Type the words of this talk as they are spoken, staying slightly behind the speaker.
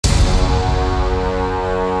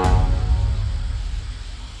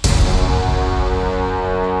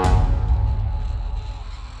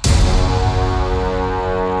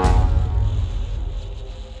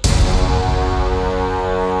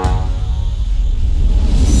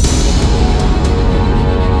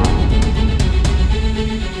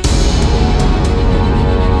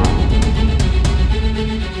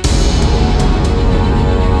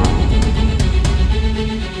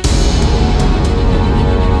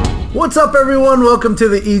What's up, everyone? Welcome to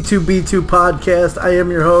the E2B2 podcast. I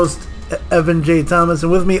am your host, Evan J. Thomas,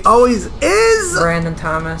 and with me always is... Brandon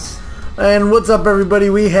Thomas. And what's up, everybody?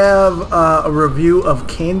 We have a review of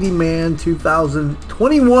Candyman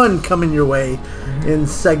 2021 coming your way in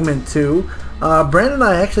segment 2. Brandon and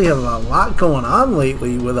I actually have a lot going on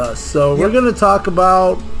lately with us, so we're going to talk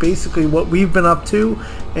about basically what we've been up to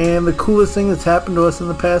and the coolest thing that's happened to us in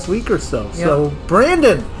the past week or so. Yep. So,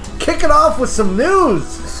 Brandon, kick it off with some news.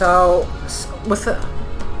 So, with the...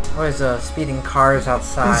 What is speeding cars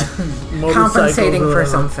outside? Compensating for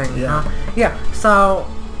something. Yeah, so...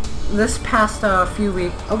 This past few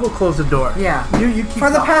weeks... I'll go close the door. Yeah. You keep For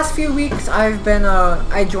the past few weeks, I've been...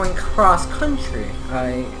 I joined cross country.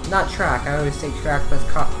 Not track. I always say track, but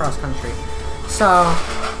cross country. So,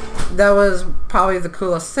 that was probably the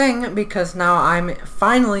coolest thing, because now I'm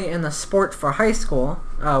finally in the sport for high school,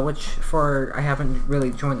 which I haven't really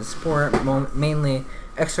joined the sport, mainly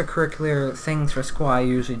extracurricular things for school. I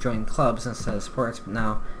usually join clubs instead of sports, but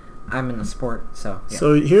now... I'm in the sport, so yeah.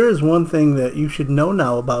 So here is one thing that you should know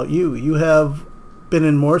now about you. You have been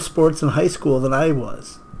in more sports in high school than I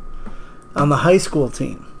was. On the high school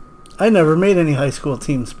team. I never made any high school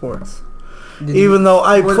team sports. Even though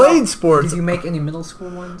I played sports. Did you make any middle school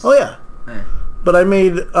ones? Oh, yeah. But I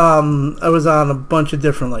made, I was on a bunch of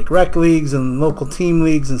different, like, rec leagues and local team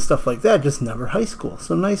leagues and stuff like that, just never high school.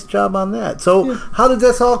 So nice job on that. So how did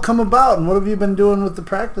this all come about, and what have you been doing with the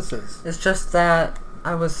practices? It's just that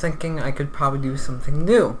I was thinking I could probably do something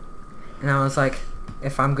new. And I was like,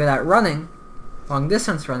 if I'm good at running, long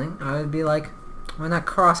distance running, I would be like, why not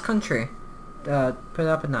cross country? Put it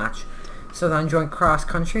up a notch. So then I joined cross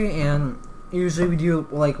country, and usually we do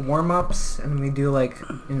like warm-ups, and we do like,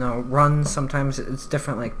 runs. Sometimes it's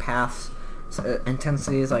different, like paths. So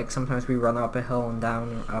intensity is like sometimes we run up a hill and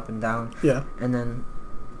down, up and down. Yeah. And then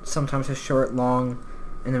sometimes it's short, long,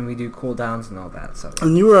 and then we do cool downs and all that. So.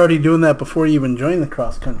 And you were already doing that before you even joined the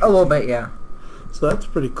cross country. A little bit, yeah. So that's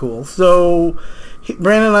pretty cool. So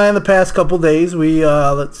Brandon and I, in the past couple days, we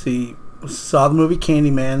saw the movie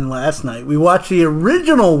Candyman last night. We watched the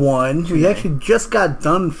original one. We actually just got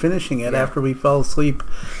done finishing it after we fell asleep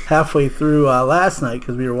halfway through last night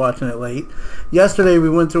because we were watching it late. Yesterday we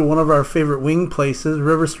went to one of our favorite wing places,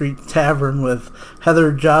 River Street Tavern, with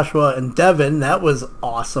Heather, Joshua, and Devin. That was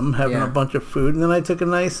awesome, having a bunch of food. And then I took a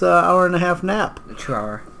nice hour and a half nap. 2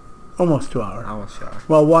 hour. Almost 2 hours. Almost 2 hours.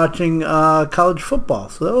 While watching college football.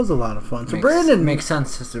 So that was a lot of fun. So Brandon... Makes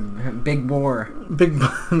sense. It's a big bore.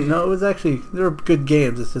 No, it was actually... There were good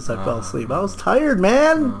games. It's just I fell asleep. I was tired,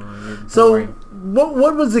 man. So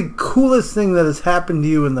what was the coolest thing that has happened to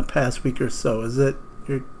you in the past week or so? Is it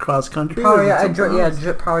your cross country? Probably,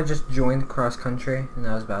 probably just joined cross country, and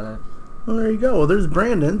that was about it. Well, there you go. Well, there's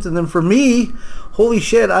Brandon's. And then for me, holy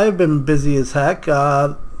shit, I've been busy as heck.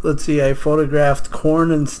 Let's see, I photographed Korn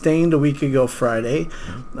and Stained a week ago Friday.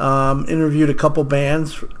 Interviewed a couple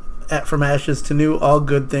bands from Ashes to New, all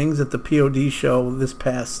good things, at the POD show this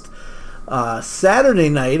past Saturday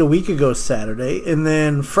night, a week ago Saturday. And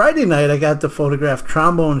then Friday night, I got to photograph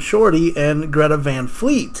Trombone Shorty and Greta Van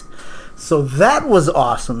Fleet. So that was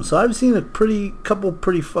awesome. So I've seen a couple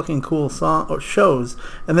pretty fucking cool shows.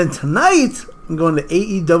 And then tonight, I'm going to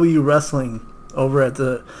AEW Wrestling over at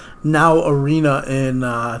the Now Arena in,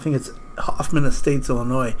 I think it's Hoffman Estates,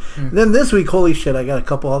 Illinois. Then this week, holy shit, I got a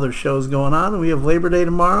couple other shows going on. And we have Labor Day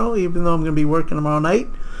tomorrow, even though I'm going to be working tomorrow night,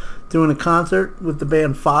 doing a concert with the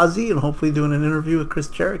band Fozzy, and hopefully doing an interview with Chris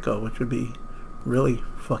Jericho, which would be really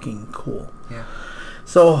fucking cool. Yeah.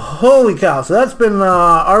 So, holy cow. So that's been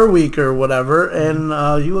our week or whatever,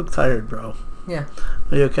 and you look tired, bro. Yeah.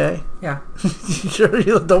 Are you okay? Yeah. You sure?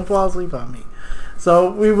 You don't fall asleep on me.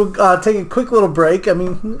 So we will take a quick little break. I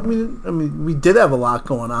mean, we did have a lot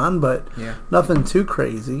going on, but nothing too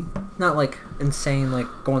crazy. Not like insane, like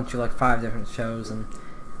going through like 5 different shows and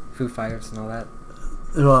Foo Fighters and all that.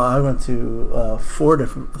 Well, I went to 4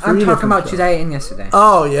 different. I'm talking about today and yesterday.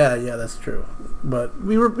 Oh yeah, that's true. But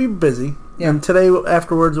we were busy. Yeah. And today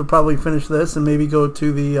afterwards we'll probably finish this and maybe go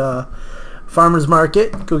to the farmer's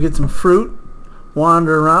market, go get some fruit,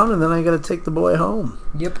 wander around, and then I got to take the boy home.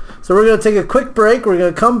 Yep. So we're going to take a quick break. We're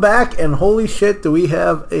going to come back, and holy shit, do we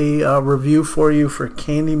have a review for you for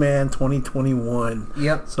Candyman 2021.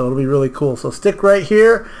 Yep. So it'll be really cool. So stick right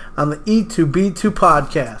here on the E2B2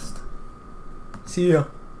 podcast. See ya.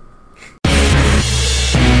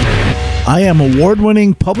 I am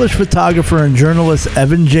award-winning published photographer and journalist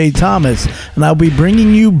Evan J. Thomas, and I'll be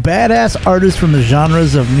bringing you badass artists from the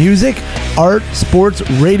genres of music, art, sports,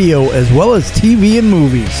 radio, as well as TV and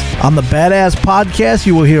movies. On the Badass Podcast,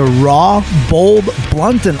 you will hear raw, bold,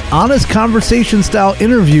 blunt, and honest conversation-style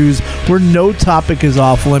interviews where no topic is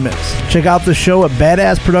off limits. Check out the show at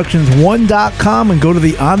badassproductions1.com and go to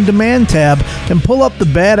the On-Demand tab and pull up the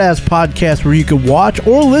Badass Podcast where you can watch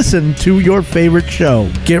or listen to your favorite show.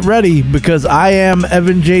 Get ready, because I am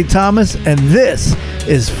Evan J. Thomas, and this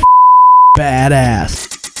is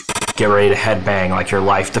badass. Get ready to headbang like your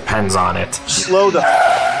life depends on it. Slow the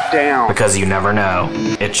down. Because you never know.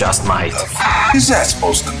 It just might. Is that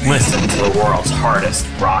supposed to mean? Listen to the world's hardest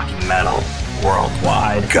rock and metal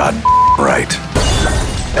worldwide. God right.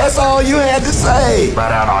 That's all you had to say.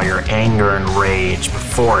 Let out all your anger and rage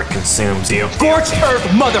before it consumes you. Scorched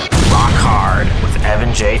earth, mother. Rock Hard with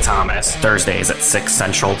Evan J. Thomas. Thursdays at 6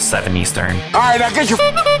 Central, 7 Eastern. All right, now get your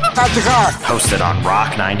out the car. Hosted on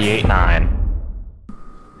Rock 98.9.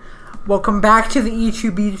 Welcome back to the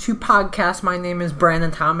E2B2 podcast. My name is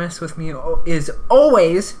Brandon Thomas. With me is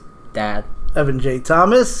always Dad. Evan J.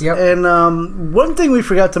 Thomas. Yep. And one thing we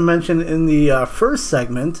forgot to mention in the first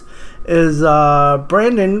segment is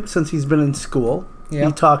Brandon, since he's been in school, Yep.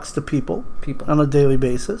 he talks to people on a daily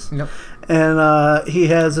basis. Yep. And he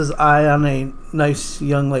has his eye on a nice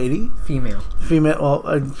young lady. Female. Well,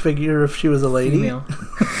 I'd figure if she was a lady. Female.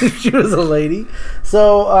 If she was a lady.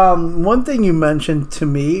 So one thing you mentioned to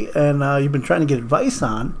me, and you've been trying to get advice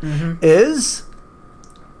on, is...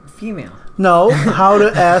 Female. No, how to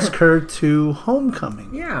ask her to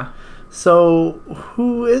homecoming. Yeah. So,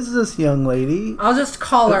 who is this young lady? I'll just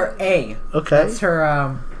call her A. Okay. That's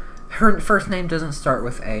her, her first name doesn't start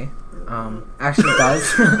with A. Actually it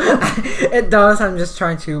does. It does. I'm just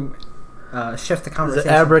trying to shift the Is conversation.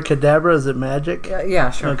 it abracadabra? Is it magic? Yeah,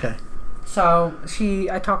 sure. Okay. So,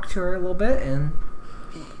 I talk to her a little bit, and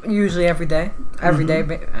usually every day.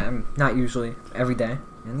 Not usually, every day.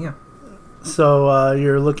 And yeah. So,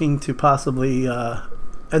 you're looking to possibly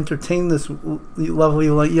entertain this lovely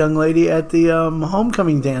young lady at the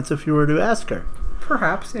homecoming dance if you were to ask her.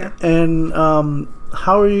 Perhaps, yeah. And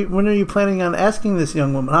when are you planning on asking this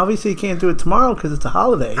young woman? Obviously, you can't do it tomorrow because it's a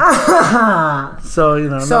holiday.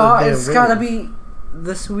 So, So, it's got to be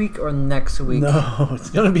this week or next week? No, it's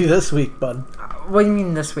going to be this week, bud. What do you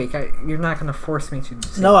mean this week? You're not going to force me to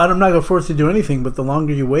do No, I'm not going to force you to do anything, but the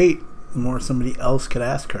longer you wait, the more somebody else could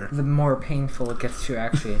ask her. The more painful it gets to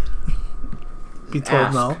actually be told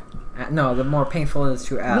ask. no. No, the more painful it is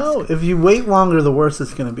to ask. No, if you wait longer, the worse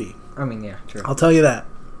it's going to be. I mean, yeah, true. I'll tell you that.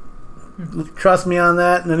 Trust me on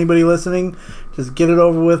that, and anybody listening, just get it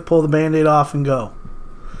over with, pull the Band-Aid off, and go.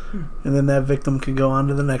 And then that victim can go on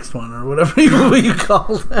to the next one, or whatever you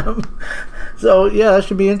call them. So, yeah, that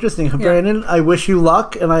should be interesting. Yeah. Brandon, I wish you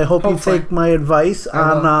luck, and I hope Hopefully. you take my advice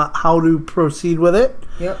on how to proceed with it.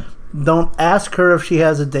 Yep. Don't ask her if she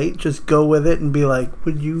has a date. Just go with it and be like,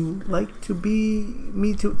 would you like to be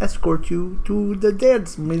me to escort you to the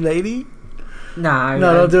dance, my lady? Nah.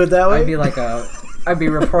 Don't do it that way? I'd be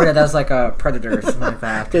reported as like a predator or something like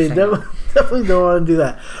that. Okay, definitely don't want to do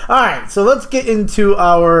that. All right, so let's get into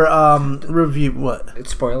our review. What?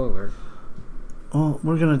 It's spoiler alert. Oh,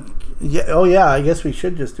 we're going to... Yeah, oh, yeah, I guess we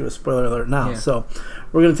should just do a spoiler alert now. Yeah. So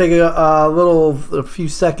we're going to take a few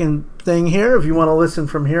second thing here. If you want to listen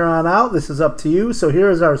from here on out, this is up to you. So here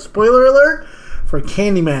is our spoiler alert for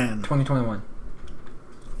Candyman. 2021.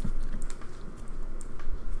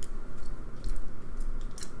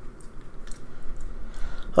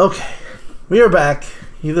 Okay, we are back.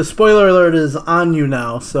 The spoiler alert is on you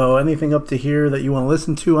now, so anything up to here that you want to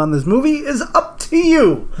listen to on this movie is up to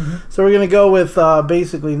you. So we're going to go with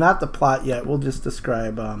basically not the plot yet. We'll just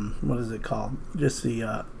describe, what is it called? Just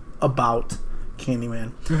the about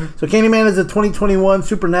Candyman. So Candyman is a 2021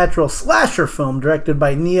 supernatural slasher film directed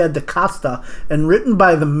by Nia DaCosta and written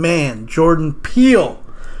by the man, Jordan Peele,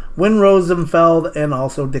 Win Rosenfeld, and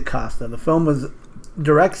also DaCosta. The film was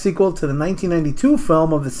direct sequel to the 1992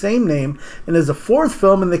 film of the same name and is the fourth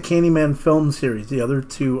film in the Candyman film series. The other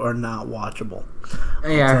two are not watchable.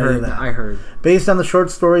 Yeah, I heard. Based on the short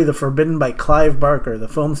story The Forbidden by Clive Barker, the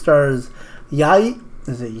film stars Yahya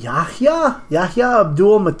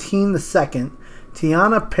Abdul Mateen II,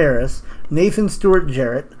 Tiana Paris, Nathan Stewart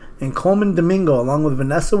Jarrett, and Coleman Domingo, along with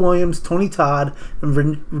Vanessa Williams, Tony Todd, and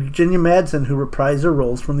Virginia Madsen, who reprised their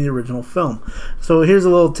roles from the original film. So here's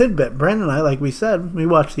a little tidbit. Brandon and I, like we said, we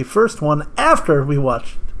watched the first one after we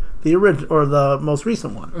watched the original or the most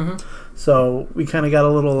recent one. So we kind of got a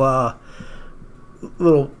little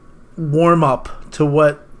warm up to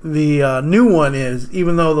what the new one is,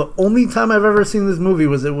 even though the only time I've ever seen this movie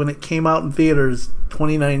was when it came out in theaters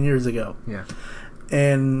 29 years ago. Yeah.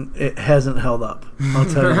 And it hasn't held up. I'll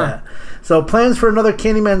tell you that. So plans for another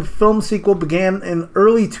Candyman film sequel began in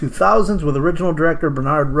early 2000s with original director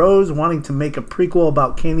Bernard Rose wanting to make a prequel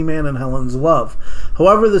about Candyman and Helen's love.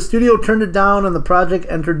 However, the studio turned it down and the project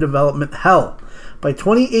entered development hell. By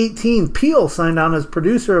 2018, Peele signed on as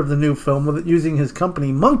producer of the new film with using his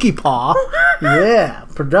company Monkey Paw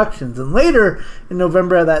Productions. And later, in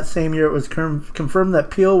November of that same year, it was confirmed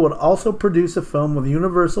that Peele would also produce a film with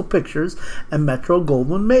Universal Pictures and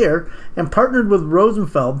Metro-Goldwyn-Mayer and partnered with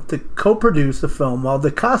Rosenfeld to co-produce the film while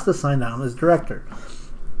DaCosta signed on as director.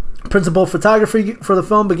 Principal photography for the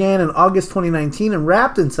film began in August 2019 and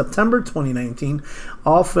wrapped in September 2019,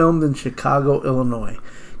 all filmed in Chicago, Illinois.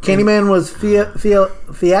 Candyman was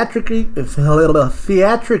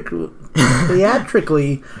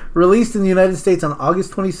theatrically released in the United States on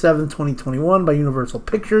August 27, 2021 by Universal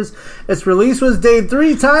Pictures. Its release was delayed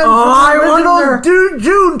 3 times from the original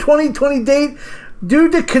June 2020 date due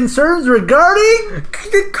to concerns regarding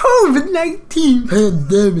the COVID-19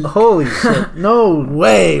 pandemic. Holy shit. No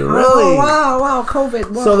way, really? Oh, wow, COVID.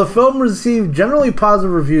 Wow. So the film received generally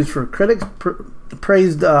positive reviews for critics,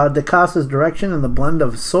 praised DaCosta's direction and the blend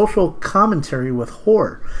of social commentary with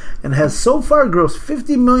horror, and has so far grossed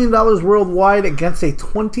 $50 million worldwide against a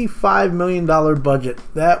 $25 million budget.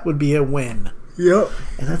 That would be a win. Yep.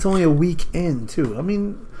 And that's only a week in, too. I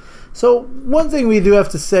mean, so one thing we do have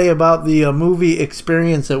to say about the movie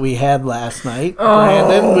experience that we had last night.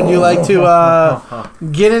 Brandon, would you like to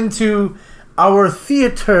get into our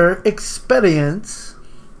theater experience?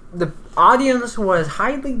 The audience was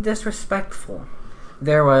highly disrespectful.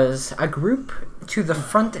 There was a group to the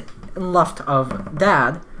front and left of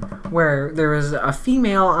Dad where there was a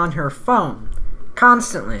female on her phone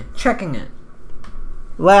constantly checking it.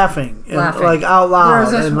 Laughing. Like out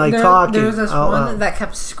loud and like talking. There was this out one loud. that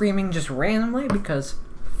kept screaming just randomly because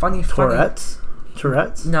funny. Tourette's?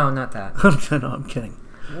 No, not that. I'm kidding.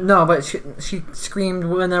 No, but she screamed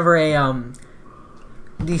whenever a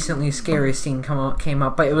decently scary scene came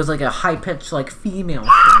up, but it was like a high-pitched, like, female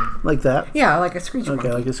scream. Like that? Yeah, like a screecher monkey.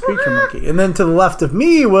 Okay, like a screecher monkey. And then to the left of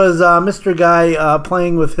me was Mr. Guy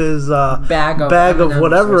playing with his bag of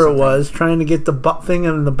whatever it was, trying to get the thing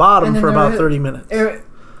in the bottom for about 30 minutes.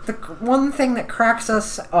 The one thing that cracks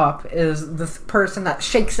us up is this person that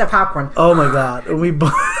shakes the popcorn. Oh my god. And we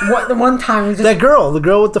the one time we just... the girl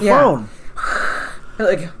with the phone.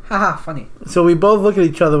 Like, haha, funny. So we both look at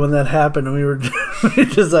each other when that happened, and we were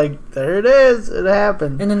just like, there it is, it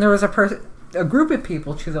happened. And then there was a group of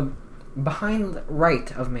people to the behind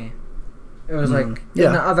right of me. It was like,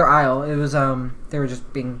 in the other aisle, it was, they were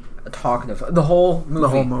just being talkative. The whole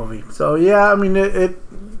movie. So, yeah, I mean, it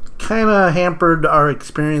kind of hampered our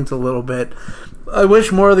experience a little bit. I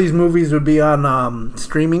wish more of these movies would be on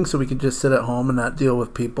streaming so we could just sit at home and not deal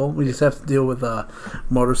with people. We just have to deal with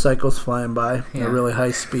motorcycles flying by at really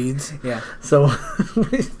high speeds. Yeah. So,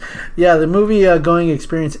 yeah, the movie going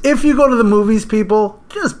experience. If you go to the movies, people,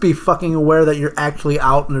 just be fucking aware that you're actually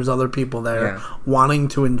out and there's other people there wanting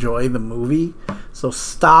to enjoy the movie. So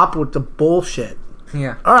stop with the bullshit.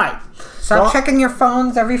 Yeah. All right. Stop checking your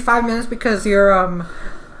phones every 5 minutes because your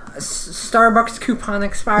Starbucks coupon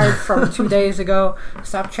expired from 2 days ago.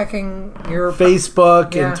 Stop checking your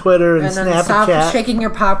Facebook and Twitter and then Snapchat. Stop shaking your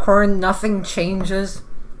popcorn. Nothing changes.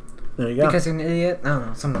 There you go. Because you're an idiot. I don't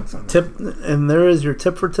know. Something. Tip, and there is your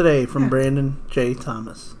tip for today from Brandon J.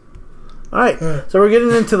 Thomas. All right. So we're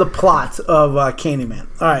getting into the plot of Candyman.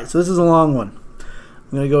 All right. So this is a long one.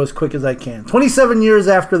 I'm going to go as quick as I can. 27 years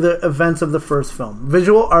after the events of the first film,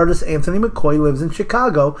 visual artist Anthony McCoy lives in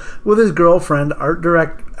Chicago with his girlfriend, art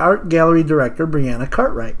gallery director Brianna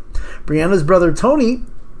Cartwright. Brianna's brother Troy,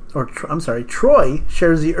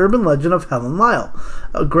 shares the urban legend of Helen Lyle,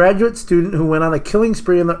 a graduate student who went on a killing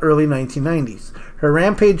spree in the early 1990s. Her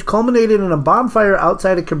rampage culminated in a bonfire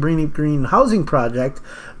outside a Cabrini Green housing project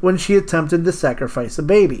when she attempted to sacrifice a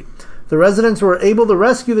baby. The residents were able to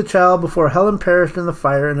rescue the child before Helen perished in the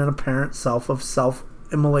fire in an apparent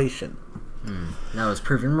self-immolation. That was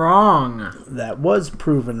proven wrong. That was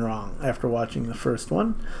proven wrong after watching the first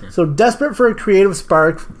one. Yeah. So desperate for a creative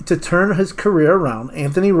spark to turn his career around,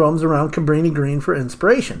 Anthony roams around Cabrini Green for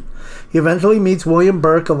inspiration. He eventually meets William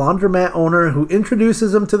Burke, a laundromat owner, who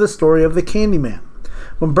introduces him to the story of the Candyman.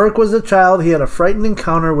 When Burke was a child, he had a frightened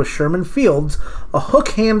encounter with Sherman Fields, a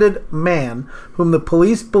hook-handed man whom the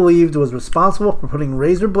police believed was responsible for putting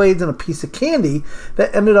razor blades in a piece of candy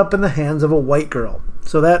that ended up in the hands of a white girl.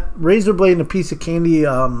 So that razor blade and a piece of candy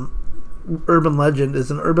urban legend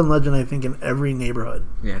is an urban legend, I think, in every neighborhood.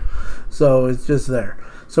 Yeah. So it's just there.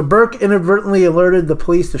 So Burke inadvertently alerted the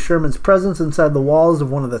police to Sherman's presence inside the walls of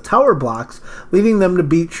one of the tower blocks, leading them to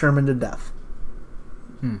beat Sherman to death.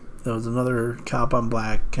 That was another cop on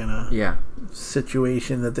black kind of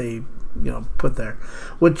situation that they, put there.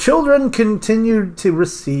 When children continued to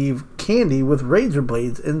receive candy with razor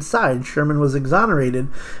blades inside, Sherman was exonerated,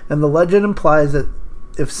 and the legend implies that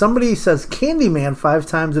if somebody says Candyman 5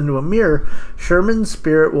 times into a mirror, Sherman's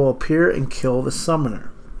spirit will appear and kill the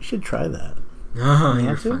summoner. You should try that. No,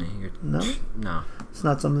 you're funny. No? No. It's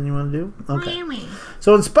not something you want to do? Okay.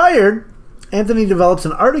 So inspired, Anthony develops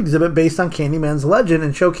an art exhibit based on Candyman's legend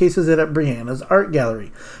and showcases it at Brianna's art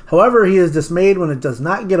gallery. However, he is dismayed when it does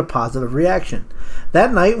not get a positive reaction.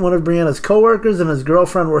 That night, one of Brianna's coworkers and his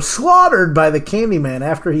girlfriend were slaughtered by the Candyman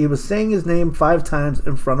after he was saying his name 5 times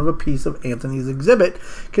in front of a piece of Anthony's exhibit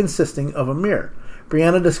consisting of a mirror.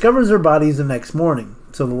 Brianna discovers their bodies the next morning.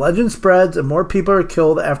 So the legend spreads and more people are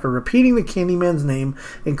killed after repeating the Candyman's name,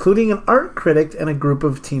 including an art critic and a group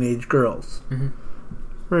of teenage girls.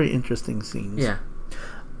 Very interesting scenes. Yeah.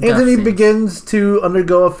 Anthony begins to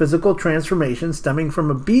undergo a physical transformation stemming from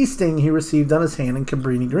a bee sting he received on his hand in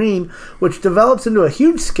Cabrini Green, which develops into a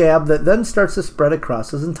huge scab that then starts to spread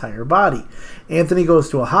across his entire body. Anthony goes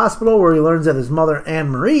to a hospital where he learns that his mother, Anne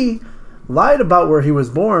Marie, lied about where he was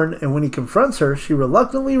born, and when he confronts her, she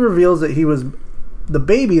reluctantly reveals that he was the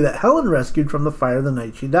baby that Helen rescued from the fire the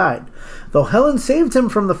night she died. Though Helen saved him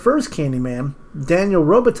from the first Candyman, Daniel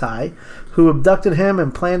Robitaille, who abducted him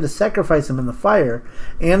and planned to sacrifice him in the fire,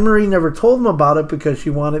 Anne-Marie never told him about it because she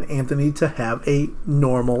wanted Anthony to have a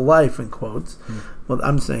normal life, in quotes. Well,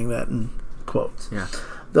 I'm saying that in quotes. Yeah.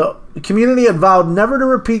 The community had vowed never to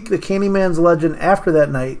repeat the Candyman's legend after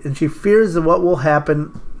that night, and she fears that what will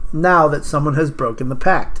happen now that someone has broken the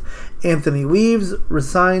pact. Anthony leaves,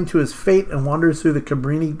 resigned to his fate, and wanders through the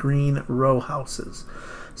Cabrini Green row houses.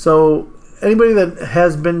 So, anybody that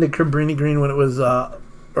has been to Cabrini Green when it was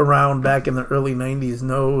around back in the early 90s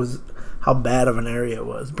knows how bad of an area it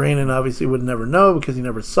was. Brandon obviously would never know because he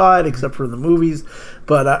never saw it except for the movies.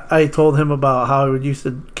 But I told him about how I would used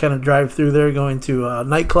to kind of drive through there going to a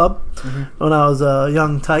nightclub when I was a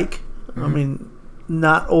young tyke. I mean,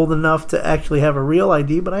 not old enough to actually have a real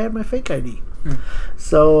ID, but I had my fake ID.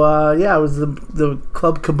 So, it was the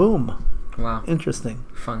Club Kaboom. Wow. Interesting.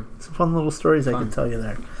 Fun. Some fun little stories I can tell you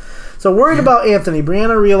there. So, worried about Anthony,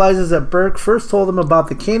 Brianna realizes that Burke first told him about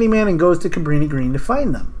the Candyman and goes to Cabrini Green to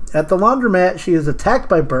find them. At the laundromat, she is attacked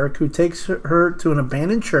by Burke, who takes her to an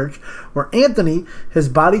abandoned church where Anthony, his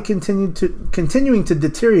body continuing to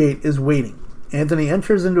deteriorate, is waiting. Anthony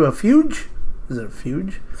enters into a fugue. Is it a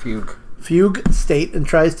fugue? Fugue state and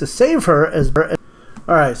tries to save her as...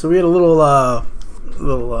 Alright, so we had a little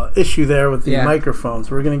issue there with the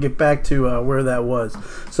microphones. We're going to get back to where that was.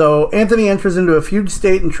 So Anthony enters into a fugue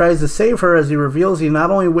state and tries to save her as he reveals he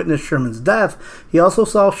not only witnessed Sherman's death, he also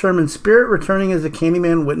saw Sherman's spirit returning as the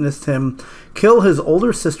Candyman witnessed him kill his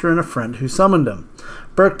older sister and a friend who summoned him.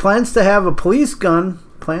 Burke plans to have the police gun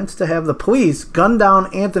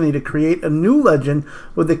down Anthony to create a new legend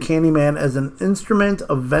with the Candyman as an instrument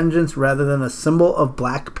of vengeance rather than a symbol of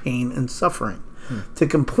black pain and suffering. To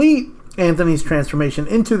complete Anthony's transformation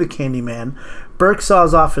into the Candyman, Burke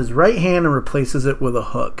saws off his right hand and replaces it with a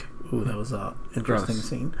hook. Ooh, that was an interesting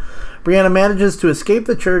scene. Brianna manages to escape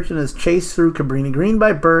the church and is chased through Cabrini Green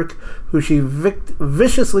by Burke, who she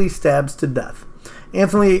viciously stabs to death.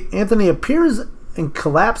 Anthony appears and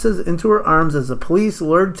collapses into her arms as the police,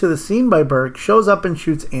 lured to the scene by Burke, shows up and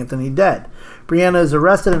shoots Anthony dead. Brianna is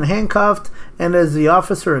arrested and handcuffed, and as the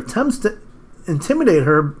officer attempts to intimidate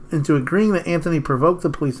her into agreeing that Anthony provoked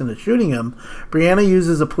the police into shooting him, Brianna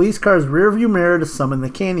uses a police car's rearview mirror to summon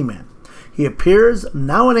the Candyman. He appears,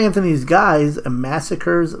 now in Anthony's guise, and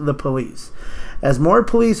massacres the police. As more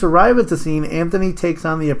police arrive at the scene, Anthony takes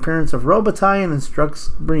on the appearance of Robitaille and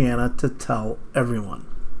instructs Brianna to tell everyone.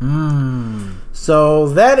 So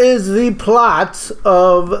that is the plot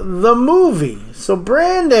of the movie. So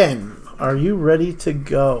Brandon, are you ready to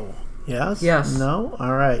go? Yes? Yes. No?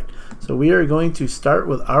 All right. So we are going to start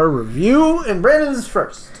with our review, and Brandon is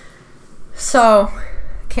first. So,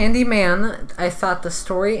 Candyman, I thought the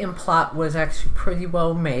story and plot was actually pretty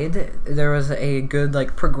well made. There was a good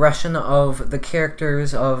progression of the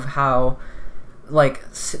characters, of how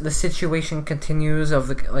the situation continues, of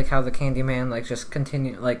the how the Candyman just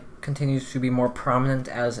continues to be more prominent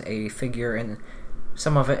as a figure, and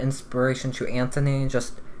some of it inspiration to Anthony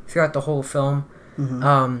just throughout the whole film.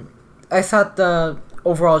 I thought the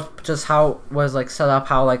overall just how it was set up,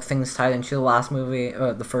 how things tied into the last movie,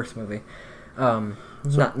 the first movie,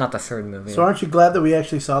 not the third movie. So aren't you glad that we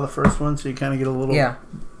actually saw the first one, so you kind of get a little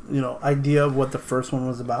idea of what the first one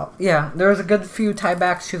was about. Yeah, there was a good few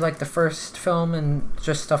tiebacks to like the first film and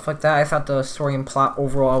just stuff like that. I thought the story and plot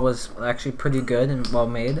overall was actually pretty good and well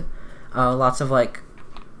made. Lots of like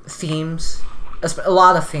themes, a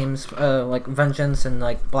lot of themes, like vengeance and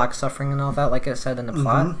like black suffering and all that, like I said in the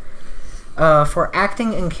plot. For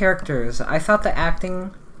acting and characters, I thought the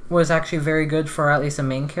acting was actually very good for at least the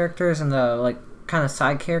main characters and the like kind of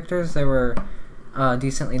side characters. They were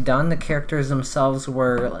decently done. The characters themselves they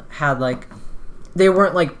weren't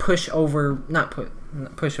like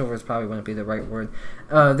pushovers probably wouldn't be the right word.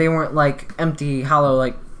 They weren't like empty, hollow,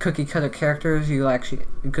 like cookie cutter characters. You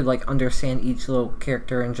could like understand each little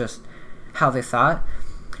character and just how they thought.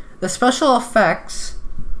 The special effects,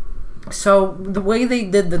 so the way they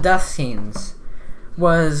did the death scenes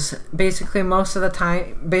was basically most of the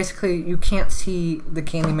time, you can't see the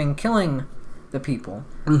Candyman killing the people,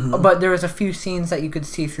 but there was a few scenes that you could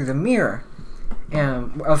see through the mirror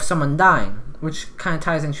of someone dying, which kind of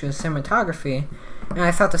ties into the cinematography. And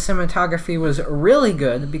I thought the cinematography was really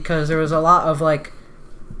good because there was a lot of like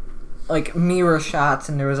mirror shots,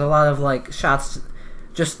 and there was a lot of like shots,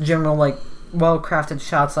 just general like well-crafted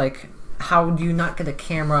shots. Like, how do you not get a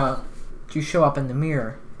camera to show up in the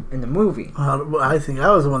mirror in the movie? I think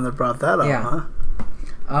I was the one that brought that up.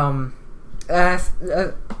 Huh?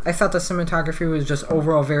 I thought the cinematography was just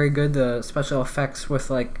overall very good. The special effects with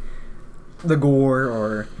like the gore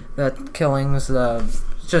or the killings, the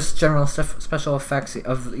just general special effects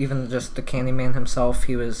of even just the Candyman himself,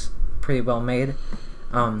 he was pretty well made.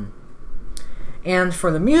 And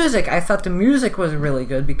for the music, I thought the music was really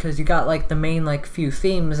good because you got like the main like few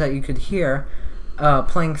themes that you could hear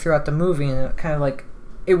playing throughout the movie, and it kind of like,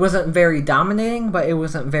 it wasn't very dominating, but it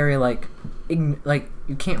wasn't very like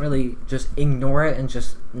you can't really just ignore it and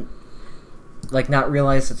just like not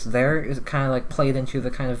realize it's there. It kind of like played into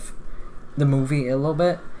the kind of the movie a little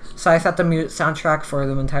bit. So I thought the soundtrack for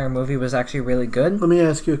the entire movie was actually really good. Let me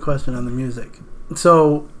ask you a question on the music.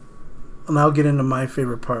 So, and I'll get into my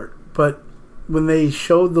favorite part, but when they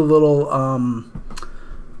showed the little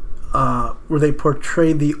where they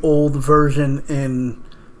portrayed the old version in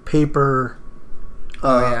paper,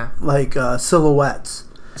 like silhouettes,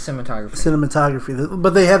 cinematography,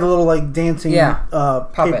 but they had the little like dancing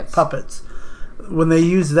puppets. When they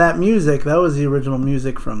used that music, that was the original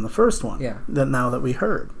music from the first one. Yeah. That we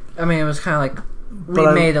heard. I mean, it was kind of like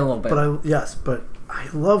remade a little bit. But I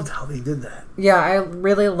loved how they did that. Yeah, I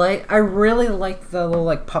really like the little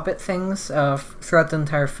like puppet things throughout the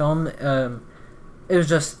entire film. It was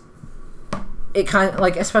just, it kind of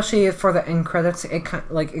like, especially for the end credits, it kind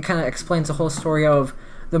of explains the whole story of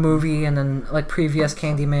the movie and then like previous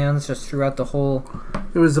Candymans just throughout the whole.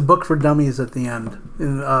 It was a book for dummies at the end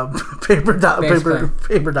in paper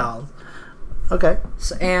dolls. Okay.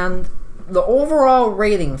 So, and the overall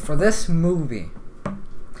rating for this movie,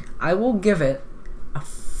 I will give it a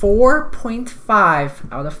 4.5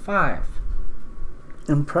 out of 5.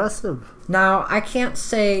 Impressive. Now, I can't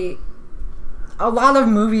say a lot of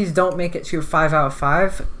movies don't make it to a 5 out of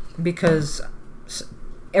 5 because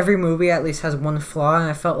every movie at least has one flaw, and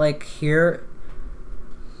I felt like here,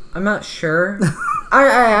 I'm not sure. I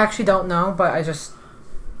actually don't know, but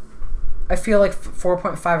I feel like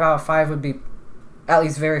 4.5 out of 5 would be at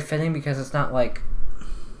least very fitting because it's not like,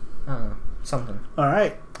 I don't know, something. All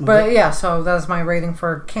right. But yeah, so that's my rating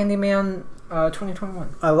for Candyman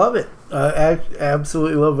 2021. I love it. I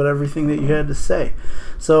absolutely love everything that you had to say.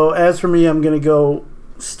 So as for me, I'm going to go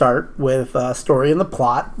start with story and the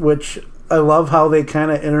plot, which I love how they kind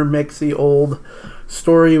of intermix the old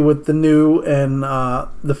story with the new, and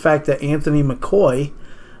the fact that Anthony McCoy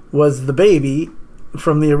was the baby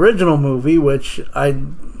from the original movie, which I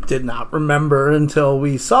did not remember until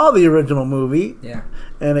we saw the original movie. Yeah.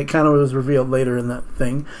 And it kind of was revealed later in that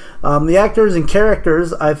thing. The actors and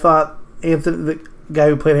characters, I thought the guy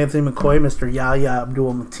who played Anthony McCoy, Mr. Yahya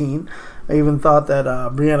Abdul-Mateen, I even thought that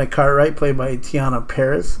Brianna Cartwright, played by Tiana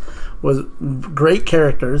Paris, was great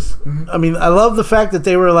characters. Mm-hmm. I mean, I love the fact that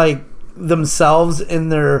they were like themselves in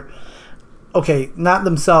their... Okay, not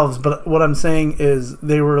themselves, but what I'm saying is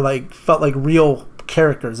they were like, felt like real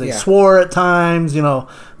characters. They swore at times, you know,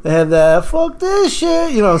 they had that fuck this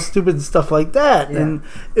shit, you know, stupid stuff like that. Yeah. And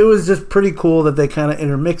it was just pretty cool that they kind of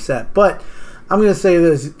intermix that. But I'm going to say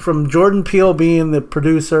this, from Jordan Peele being the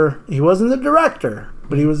producer, he wasn't the director,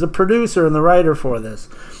 but he was the producer and the writer for this.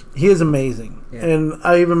 He is amazing. Yeah. And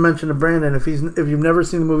I even mentioned to Brandon, if you've never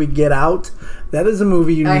seen the movie Get Out, that is a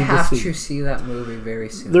movie you need to see. I have to see that movie very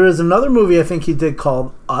soon. There is another movie I think he did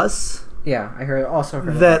called Us, Yeah, I also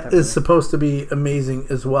heard that about is supposed to be amazing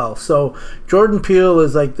as well. So Jordan Peele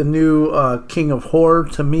is like the new king of horror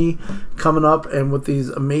to me, coming up, and with these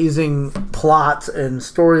amazing plots and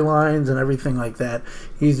storylines and everything like that,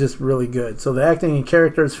 he's just really good. So the acting and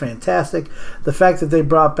character is fantastic. The fact that they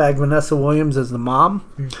brought back Vanessa Williams as the mom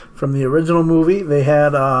from the original movie, they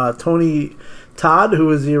had Tony Todd, who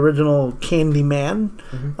was the original Candyman,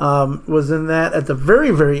 was in that at the very,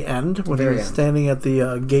 very end when he was standing at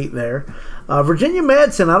the gate there. Virginia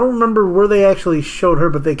Madsen, I don't remember where they actually showed her,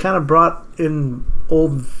 but they kind of brought in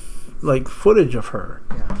old footage of her,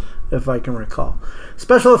 if I can recall.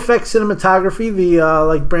 Special effects cinematography, the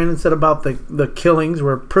like Brandon said about the killings,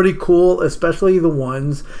 were pretty cool, especially the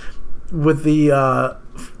ones with the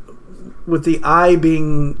eye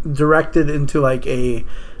being directed into like a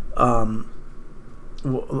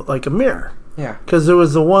mirror. Yeah. Because there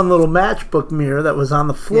was the one little matchbook mirror that was on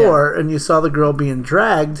the floor, and you saw the girl being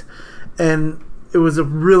dragged, and it was a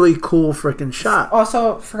really cool freaking shot.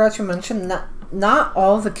 Also, forgot to mention, not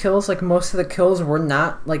all the kills, like most of the kills were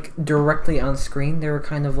not like directly on screen. They were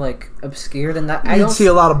kind of like obscured, and that you'd see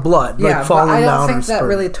a lot of blood, like falling down. I don't think that spurting.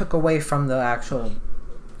 really took away from the actual.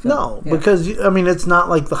 No, because I mean it's not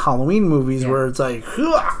like the Halloween movies where it's like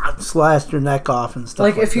slashed your neck off and stuff.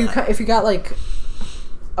 Like if you got like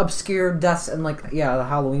obscure deaths in like the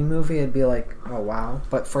Halloween movie, it'd be like, oh wow.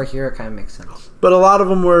 But for here, it kind of makes sense. But a lot of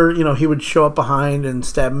them were, he would show up behind and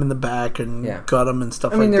stab him in the back and gut him and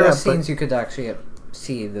stuff like that. I mean, there were scenes you could actually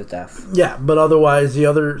see the death. Yeah, but otherwise, the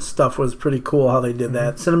other stuff was pretty cool how they did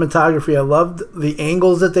that. Cinematography, I loved the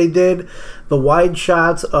angles that they did. The wide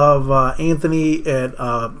shots of Anthony at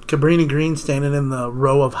Cabrini Green standing in the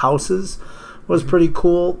row of houses was pretty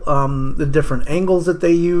cool. The different angles that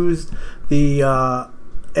they used. The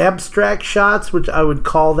abstract shots, which I would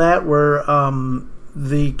call that, where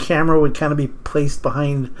the camera would kind of be placed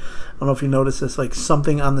behind, I don't know if you noticed this, like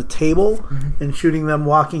something on the table and shooting them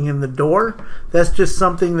walking in the door. That's just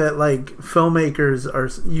something that like filmmakers are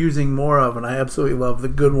using more of, and I absolutely love the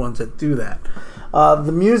good ones that do that.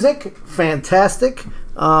 The music, fantastic.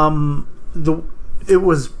 It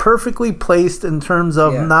was perfectly placed in terms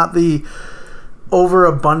of not the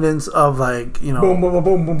overabundance of like, boom, boom, boom,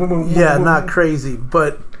 boom, boom, boom, yeah, boom, not boom. Crazy,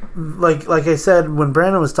 but like I said when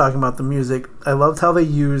Brandon was talking about the music, I loved how they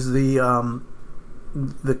used the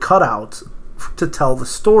cutouts to tell the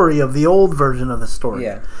story of the old version of the story.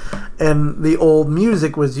 Yeah. And the old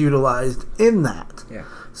music was utilized in that. Yeah.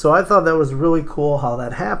 So I thought that was really cool how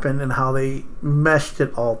that happened and how they meshed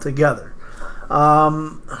it all together.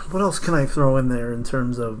 What else can I throw in there in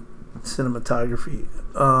terms of cinematography?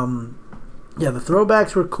 Yeah, the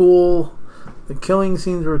throwbacks were cool. The killing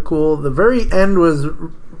scenes were cool. The very end was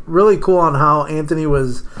really cool on how Anthony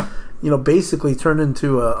was, basically turned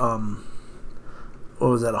into a, what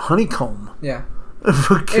was that, a honeycomb. Yeah.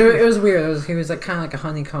 It was weird. He was like kind of like a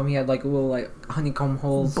honeycomb. He had like little like honeycomb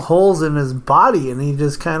holes in his body, and he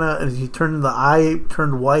just kind of the eye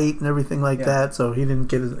turned white and everything like that. So he didn't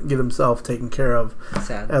get himself taken care of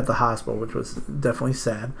at the hospital, which was definitely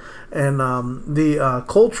sad. And the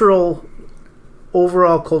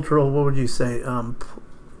overall cultural, what would you say,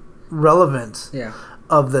 relevance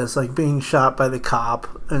of this, like being shot by the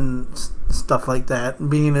cop and stuff like that, and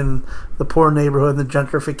being in the poor neighborhood, and the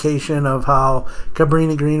gentrification of how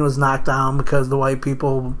Cabrini Green was knocked down because the white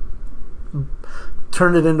people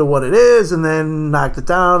turned it into what it is and then knocked it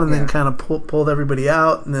down and then kind of pulled everybody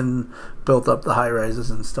out and then built up the high rises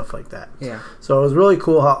and stuff like that. Yeah. So it was really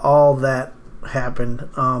cool how all that happened.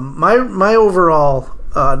 My overall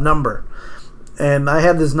number, and I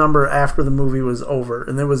had this number after the movie was over,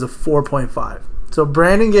 and it was a 4.5. So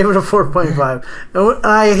Brandon gave it a 4.5. And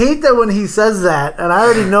I hate that when he says that, and I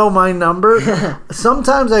already know my number.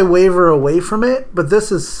 Sometimes I waver away from it, but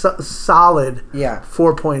this is solid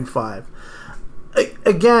 4.5.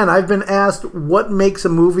 Again, I've been asked what makes a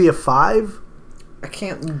movie a 5.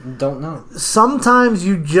 Don't know. Sometimes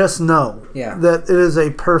you just know that it is a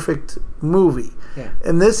perfect movie. Yeah.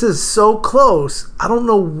 And this is so close. I don't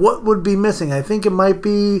know what would be missing. I think it might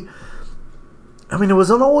be, I mean, it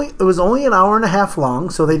was only an hour and a half long,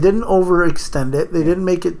 so they didn't overextend it. They didn't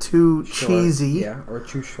make it too cheesy. Yeah, or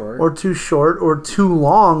too short. Or too short, or too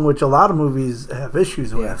long, which a lot of movies have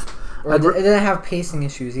issues with. Or it didn't have pacing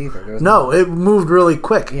issues either. No, it moved really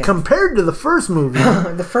quick. Yeah. Compared to the first movie.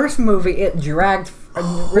 The first movie, it dragged.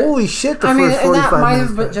 Holy shit, first 45 minutes. And that might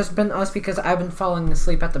have just been us because I've been falling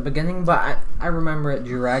asleep at the beginning, but I remember it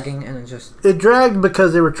dragging and it just... It dragged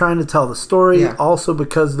because they were trying to tell the story. Yeah. Also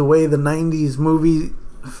because the way the 90s movie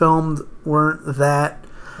filmed weren't that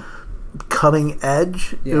cutting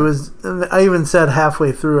edge. Yeah. It was. I even said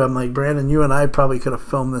halfway through, I'm like, Brandon, you and I probably could have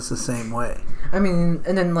filmed this the same way. I mean,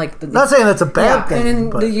 and then like not saying that's a bad thing.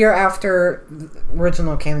 And then the year after the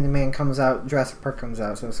original Candyman comes out, Jurassic Park comes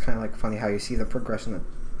out, so it's kind of like funny how you see the progression of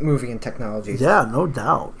movie and technology. Yeah, no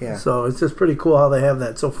doubt. Yeah. So it's just pretty cool how they have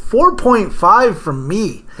that. So 4.5 from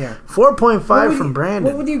me. Yeah. 4.5 from Brandon.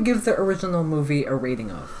 What would you give the original movie a rating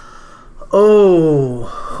of? Oh.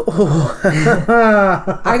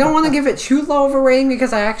 I don't want to give it too low of a rating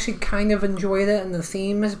because I actually kind of enjoyed it and the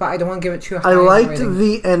themes, but I don't want to give it too high. I liked of a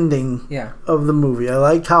rating. the ending of the movie. I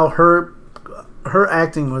liked how her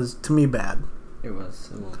acting was, to me, bad. It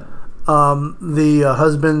was a little bad. The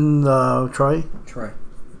husband, Troy.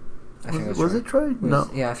 I think was it Troy? No.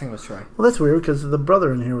 Yeah, I think it was Troy. Well, that's weird because the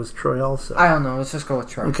brother in here was Troy also. I don't know. Let's just go with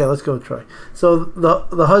Troy. Okay, let's go with Troy. So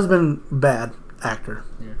the husband, bad actor.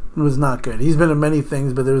 Yeah. Was not good. He's been in many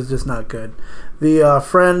things, but it was just not good. The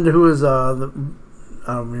friend who was I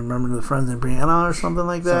don't remember the friends in Brianna or something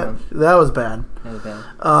like that. That was bad.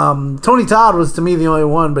 Tony Todd was to me the only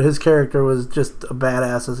one, but his character was just a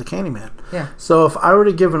badass as a Candyman. Yeah. So if I were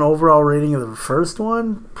to give an overall rating of the first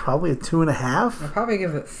one, probably a 2.5. I'd probably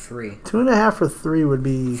give it 3. 2.5 or 3 would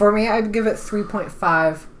be. For me, I'd give it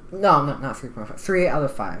 3.5. No, not 3.5. 3 out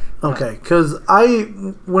of 5. Okay, because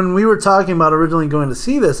when we were talking about originally going to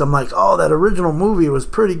see this, I'm like, oh, that original movie was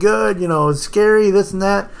pretty good. You know, it's scary, this and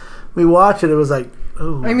that. We watched it. It was like,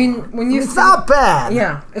 ooh. I mean, it's not bad.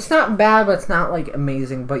 Yeah, it's not bad, but it's not like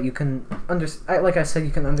amazing. But you can understand. Like I said,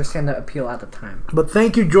 you can understand the appeal at the time. But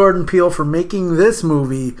thank you, Jordan Peele, for making this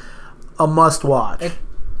movie a must-watch.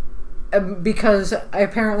 Because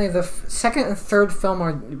apparently the second and third film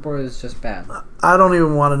was just bad. I don't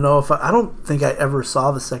even want to know if I don't think I ever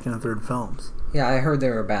saw the second and third films. Yeah, I heard they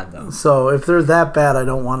were bad though. So if they're that bad, I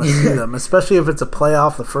don't want to see them. Especially if it's a play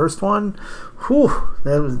off the first one. Whew,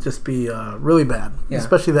 that would just be really bad. Yeah.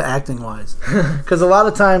 Especially the acting wise. Because a lot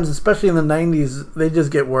of times, especially in the 90s, they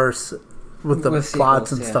just get worse with the plots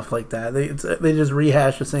sequels, and stuff like that. They just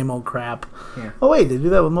rehash the same old crap. Yeah. Oh wait, they do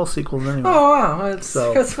that with most sequels anyway. Oh wow,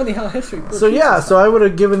 it's funny how history. So I would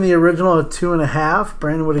have given the original a 2.5.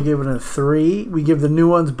 Brandon would have given it a 3. We give the new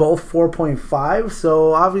ones both 4.5.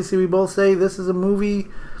 So obviously we both say this is a movie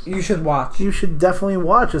you should watch. You should definitely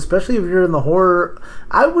watch, especially if you're in the horror.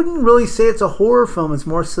 I wouldn't really say it's a horror film. It's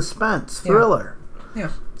more suspense, thriller.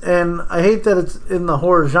 Yeah. And I hate that it's in the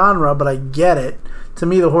horror genre, but I get it. To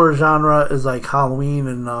me, the horror genre is like Halloween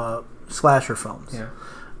and slasher films. Yeah.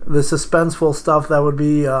 The suspenseful stuff, that would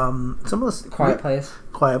be some of the... Quiet Place.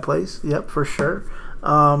 Quiet Place, yep, for sure.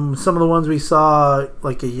 Some of the ones we saw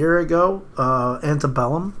like a year ago,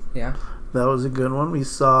 Antebellum. Yeah. That was a good one. We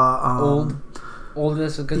saw... Old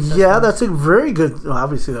is a good suspense. Yeah, that's a very good...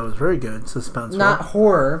 Obviously, that was very good suspense. Not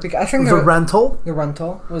horror. Because I think The Rental. The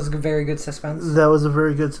Rental was a very good suspense. That was a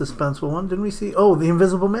very good suspenseful one. Didn't we see... Oh, The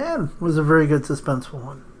Invisible Man was a very good suspenseful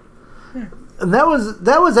one. Yeah. And that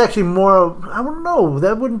was actually more of... I don't know.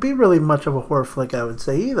 That wouldn't be really much of a horror flick, I would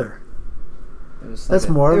say, either. That's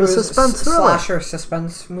more of a suspense thriller. Slasher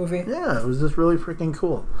suspense movie. Yeah, it was just really freaking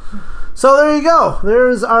cool. So there you go.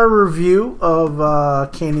 There's our review of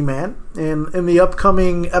Candyman. And in the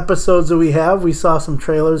upcoming episodes that we have, we saw some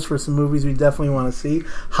trailers for some movies we definitely want to see.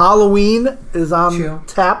 Halloween is on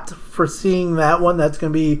tapped for seeing that one. That's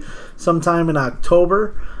going to be sometime in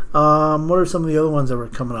October. What are some of the other ones that were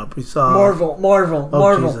coming up? We saw Marvel.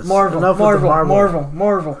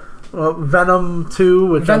 Venom 2,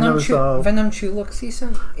 which I never saw. Venom 2 looks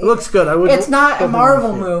decent. It looks good. It's not a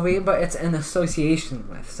Marvel movie, but it's an association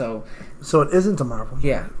with. So it isn't a Marvel movie?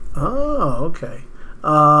 Yeah. Oh, okay.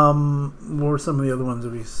 What were some of the other ones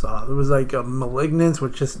that we saw? There was like a Malignance,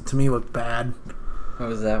 which just to me looked bad. What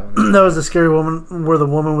was that one? That was the scary woman where the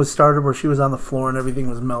woman was started, where she was on the floor and everything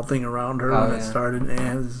was melting around her when it started.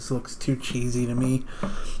 And this looks too cheesy to me.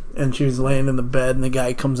 And she was laying in the bed, and the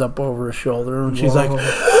guy comes up over her shoulder, and she's like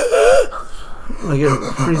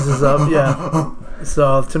it freezes up. Yeah.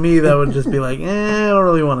 So to me, that would just be like, I don't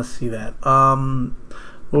really want to see that.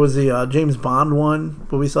 What was the James Bond one?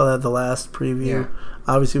 But we saw that at the last preview. Yeah.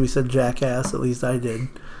 Obviously, we said Jackass. At least I did.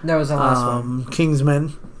 That was the last one. Kingsman,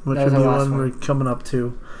 which would be one we're coming up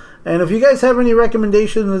to. And if you guys have any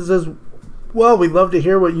recommendations as well, we'd love to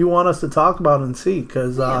hear what you want us to talk about and see,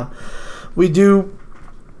 because we do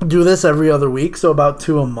this every other week, so about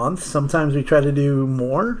 2 a month. Sometimes we try to do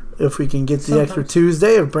more if we can get the extra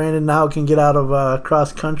Tuesday. If Brandon now can get out of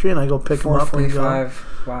cross country and I go pick him up.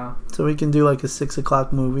 4:45. Wow. So we can do like a 6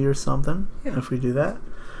 o'clock movie or something if we do that.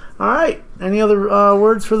 All right. Any other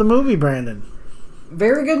words for the movie, Brandon?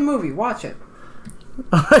 Very good movie. Watch it.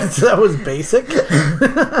 So that was basic.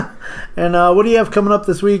 And what do you have coming up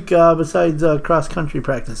this week besides cross country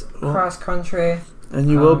practice? Cross country. And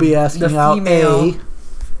you will be asking out a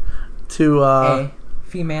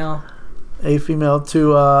female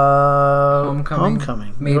to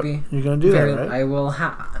homecoming. Maybe you're gonna do that, right? I will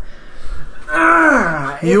have.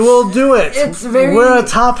 You will do it. It's very. Wear a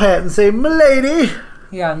top hat and say, "Milady."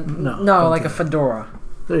 Yeah. No, like a fedora.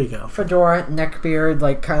 There you go. Fedora, neck beard,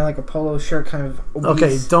 like kind of like a polo shirt, kind of. Obese.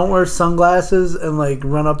 Okay, don't wear sunglasses and like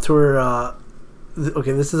run up to her.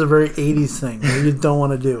 Okay, this is a very 80s thing that you don't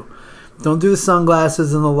want to do. Don't do the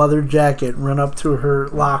sunglasses and the leather jacket. Run up to her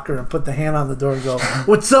locker and put the hand on the door and go,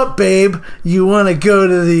 "What's up, babe? You want to go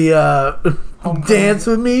to the dance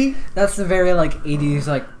with me?" That's the very like 80s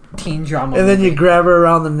like teen drama. And then movie. you grab her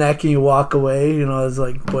around the neck and you walk away. You know, as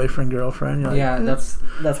like boyfriend girlfriend. You're like, yeah, that's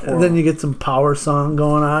horrible. And then you get some power song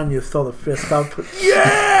going on. You throw the fist up.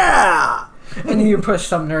 Yeah. And you push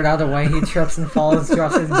some nerd out of the way. He trips and falls,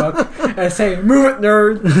 drops his book, and I say, "Move it,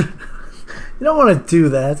 nerd." You don't want to do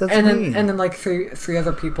that. That's mean. And then like three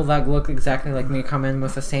other people that look exactly like me come in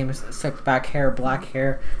with the same slick back hair, black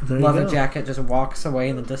hair, leather jacket, just walks away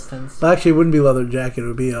in the distance. Well, actually, it wouldn't be leather jacket. It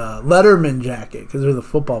would be a Letterman jacket because they're the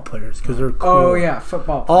football players. Because they're cool. Oh yeah,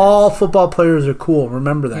 football players. All football players are cool.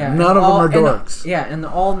 Remember that. Yeah, none of them are dorks. And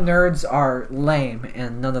all nerds are lame,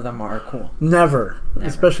 and none of them are cool. Never.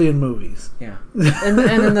 Especially in movies. Yeah, and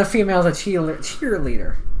then the female's a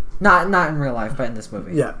cheerleader. Not in real life, but in this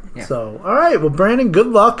movie. Yeah. So, all right. Well, Brandon, good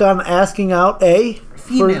luck on asking out a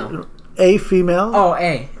female. A female. Oh,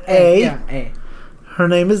 A. Yeah, A. Her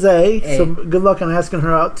name is A. So good luck on asking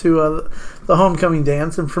her out to the homecoming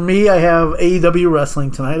dance. And for me, I have AEW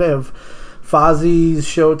wrestling tonight. I have Fozzie's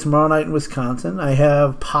show tomorrow night in Wisconsin. I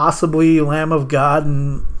have possibly Lamb of God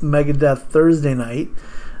and Megadeth Thursday night.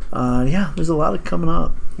 There's a lot of coming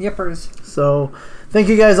up. Yippers. So thank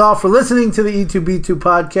you guys all for listening to the E2B2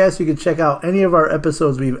 podcast. You can check out any of our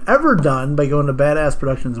episodes we've ever done by going to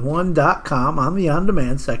badassproductions1.com on the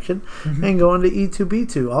on-demand section and going to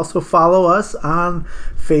E2B2. Also follow us on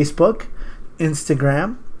Facebook,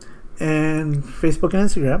 Instagram, and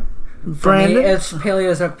Brandon? For me, it's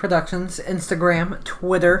Paleozoic Productions, Instagram,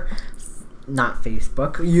 Twitter, not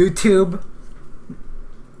Facebook, YouTube.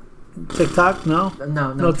 TikTok? No?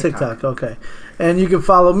 No TikTok. Okay. And you can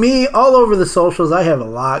follow me all over the socials. I have a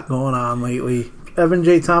lot going on lately. Evan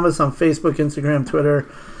J. Thomas on Facebook, Instagram, Twitter.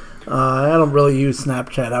 I don't really use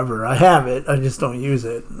Snapchat ever. I have it. I just don't use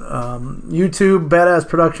it. YouTube, Badass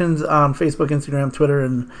Productions on Facebook, Instagram, Twitter,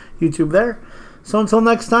 and YouTube there. So until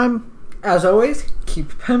next time. As always,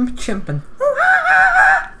 keep pimp chimping.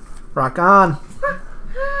 Rock on.